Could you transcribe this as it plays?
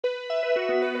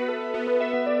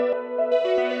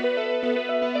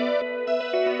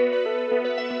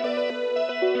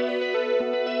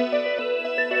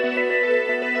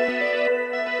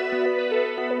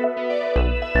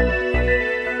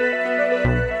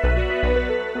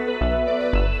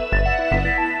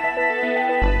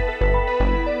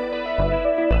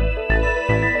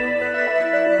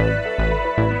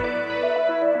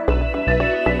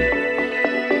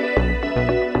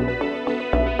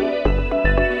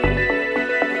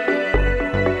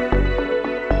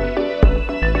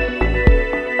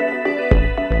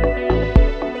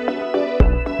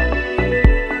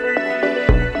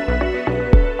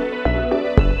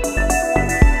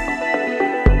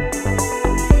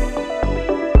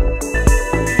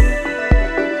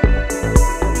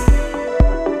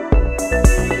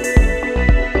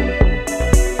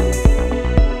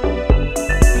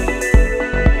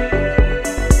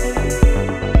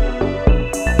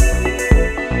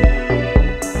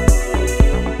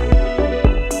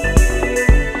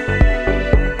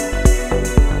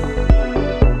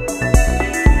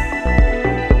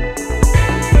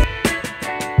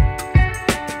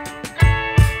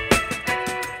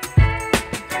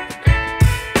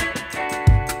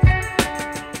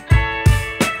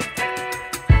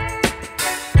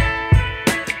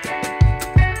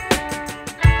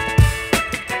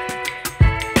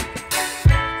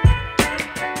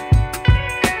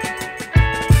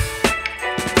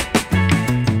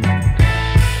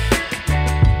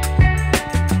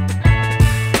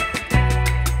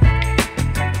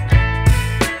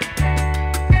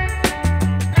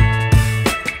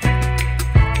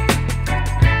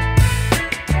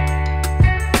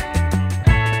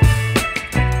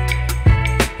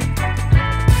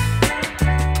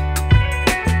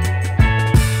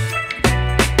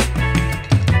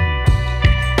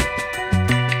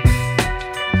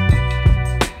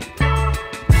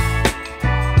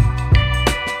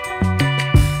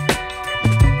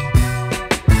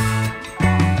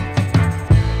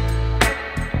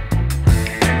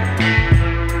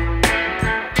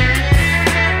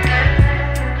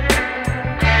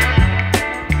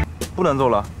不能走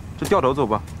了，就掉头走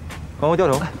吧。帮我掉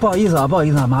头。不好意思啊，不好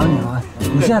意思啊，麻烦你了。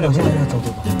你现在走，现在走，走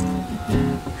走。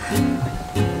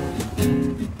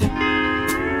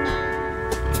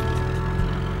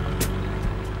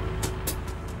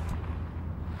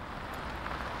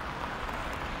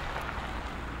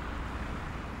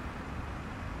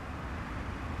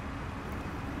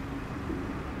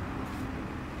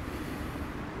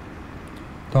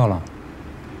 到了，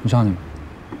你上去吧。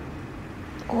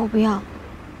我不要，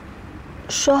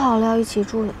说好了要一起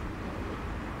住的。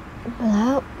本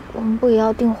来我们不也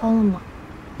要订婚了吗？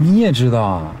你也知道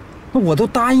啊，那我都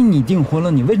答应你订婚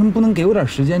了，你为什么不能给我点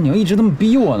时间？你要一直这么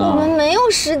逼我呢？我们没有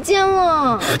时间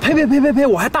了。呸！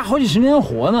我还大好几十年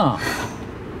活呢。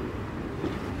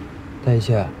戴一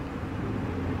切，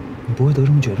你不会得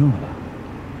什么绝症了吧？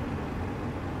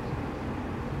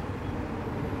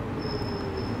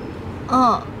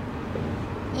 嗯，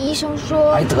医生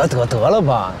说……哎，得了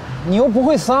吧，你又不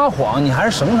会撒谎，你还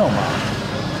是省省吧。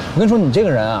我跟你说，你这个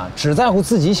人啊，只在乎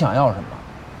自己想要什么。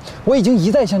我已经一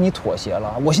再向你妥协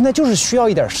了，我现在就是需要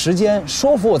一点时间，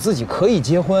说服我自己可以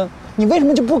结婚。你为什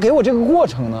么就不给我这个过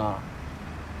程呢？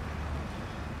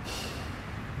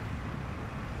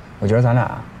我觉得咱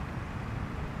俩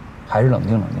还是冷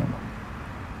静冷静吧。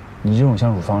你这种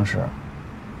相处方式，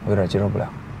我有点接受不了。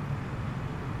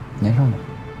您上吧。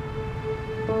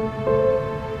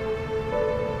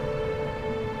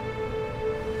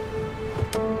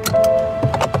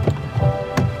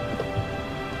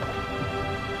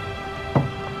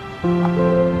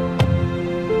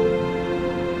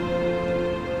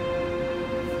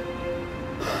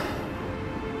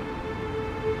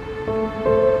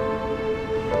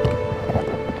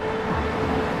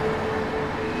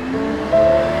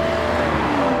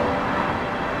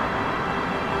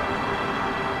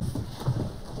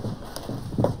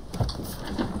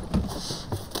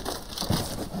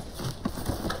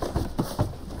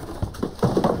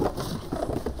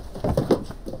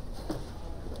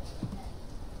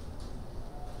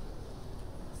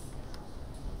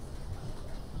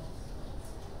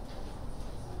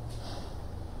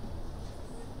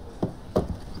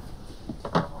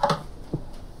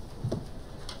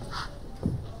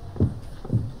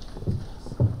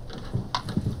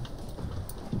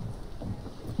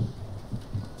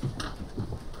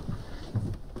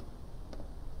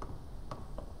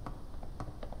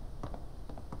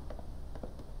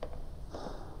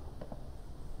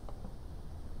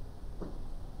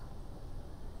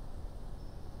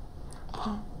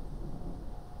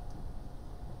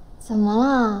 怎么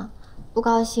了？不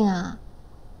高兴啊？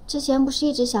之前不是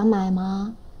一直想买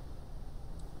吗？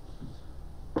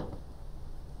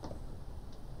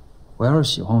我要是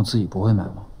喜欢，我自己不会买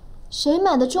吗？谁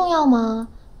买的重要吗？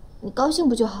你高兴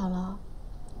不就好了？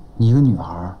你一个女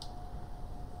孩，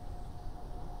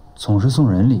总是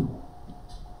送人礼物，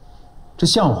这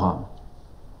像话吗？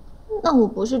那我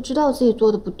不是知道自己做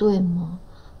的不对吗？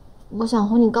我想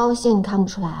哄你高兴，你看不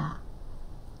出来啊？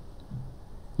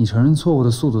 你承认错误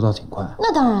的速度倒挺快。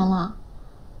那当然了，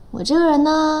我这个人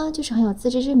呢，就是很有自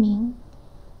知之明。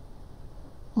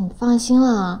你放心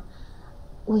了，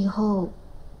我以后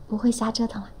不会瞎折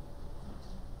腾了。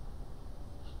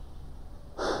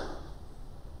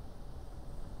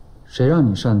谁让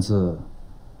你擅自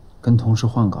跟同事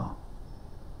换岗，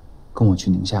跟我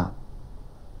去宁夏的？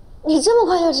你这么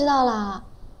快就知道了？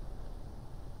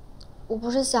我不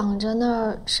是想着那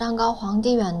儿山高皇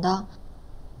帝远的。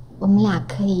 我们俩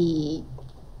可以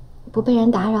不被人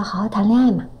打扰，好好谈恋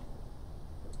爱嘛？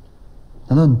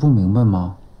难道你不明白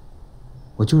吗？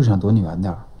我就是想躲你远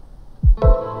点儿。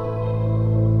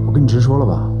我跟你直说了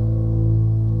吧，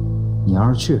你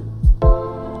要是去，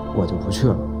我就不去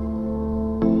了。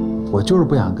我就是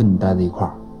不想跟你待在一块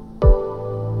儿。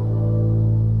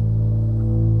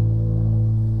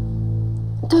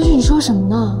但是你说什么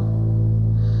呢？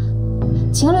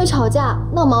情侣吵架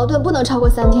闹矛盾不能超过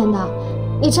3天的。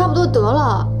 你差不多得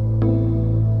了，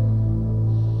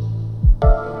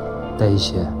戴一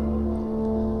些。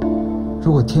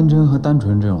如果天真和单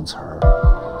纯这种词儿，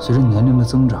随着年龄的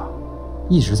增长，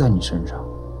一直在你身上，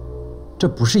这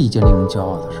不是一件令人骄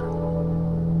傲的事。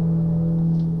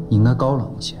你应该高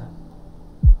冷一些。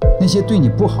那些对你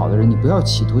不好的人，你不要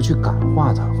企图去感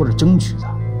化他或者争取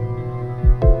他，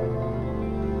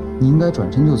你应该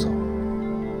转身就走，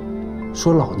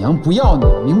说老娘不要你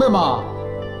了，明白吗？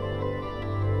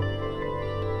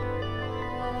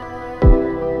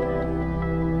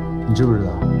 你知不知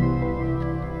道？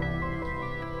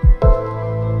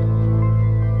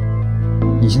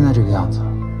你现在这个样子，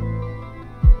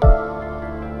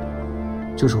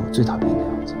就是我最讨厌的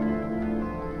样子。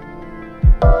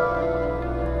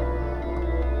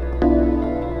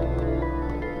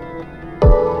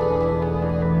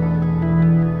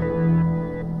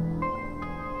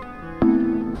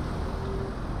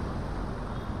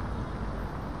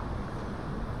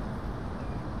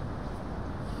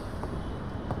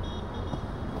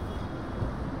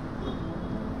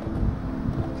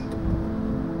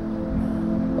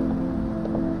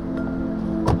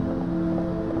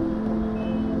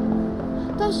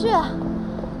小旭，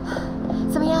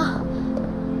怎么样？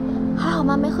还好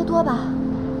吗？没喝多吧？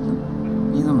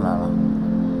你怎么来了？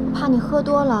怕你喝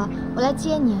多了，我来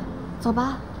接你。走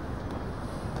吧。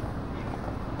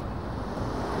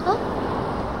啊？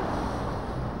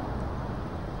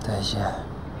黛西，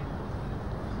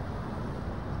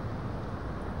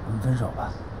我们分手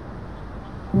吧。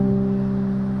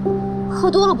喝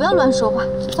多了不要乱说话，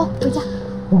走回家。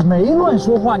我没乱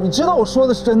说话，你知道我说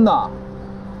的是真的。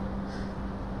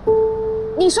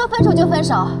你说分手就分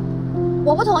手，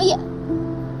我不同意。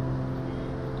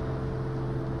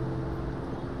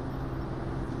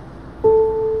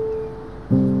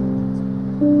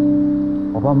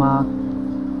我爸妈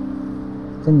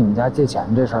跟你们家借钱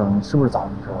这事儿，你是不是早就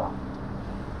知道？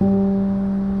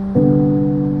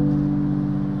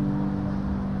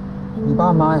你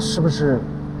爸妈是不是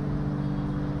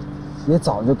也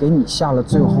早就给你下了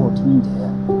最后通牒，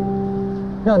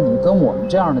让你跟我们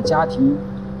这样的家庭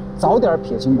早点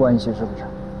撇清关系，是不是？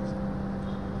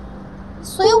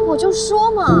所以我就说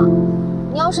嘛，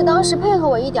你要是当时配合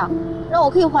我一点，让我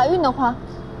可以怀孕的话，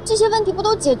这些问题不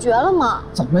都解决了吗？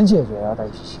怎么解决呀，黛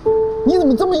西？你怎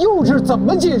么这么幼稚？怎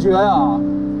么解决呀？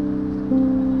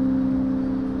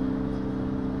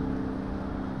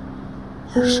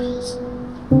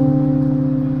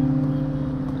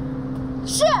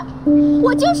是，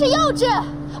我就是幼稚，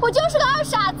我就是个二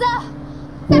傻子。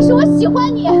但是我喜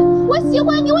欢你，我喜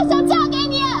欢你，我想嫁给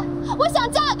你，我想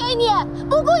嫁给你，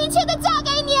不顾一切的嫁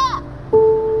给你。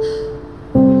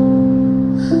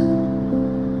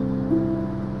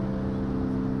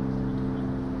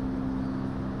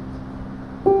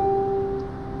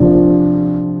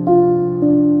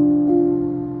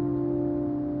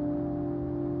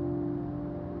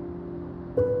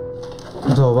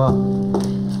你走吧。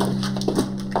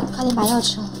快点把药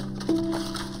吃了，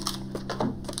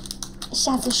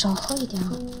下次少喝一点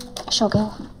啊，手给我。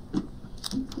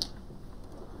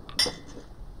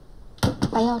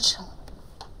把药吃了，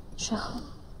水喝。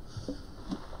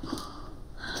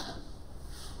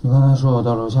你刚才说我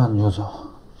到楼下你就走，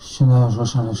现在又说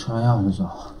上来吃完药就走。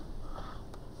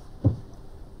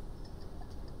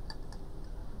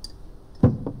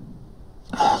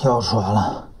药吃完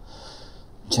了，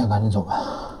你现在赶紧走吧。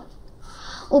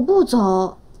我不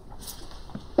走，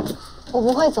我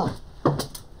不会走。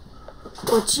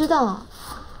我知道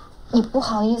你不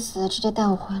好意思直接带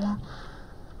我回来，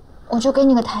我就给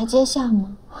你个台阶下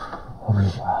嘛。我不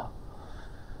许！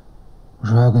我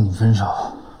说要跟你分手，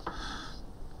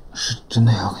是真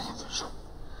的要跟你分手。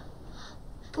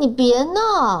你别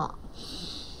闹！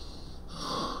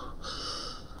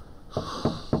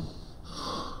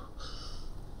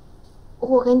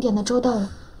我给你点的粥到了，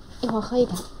一会儿喝一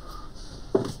点。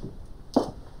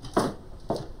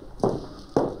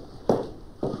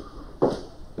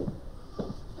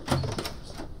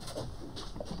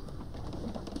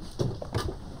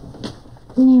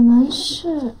你们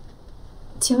是？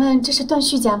请问这是段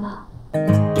旭家吗？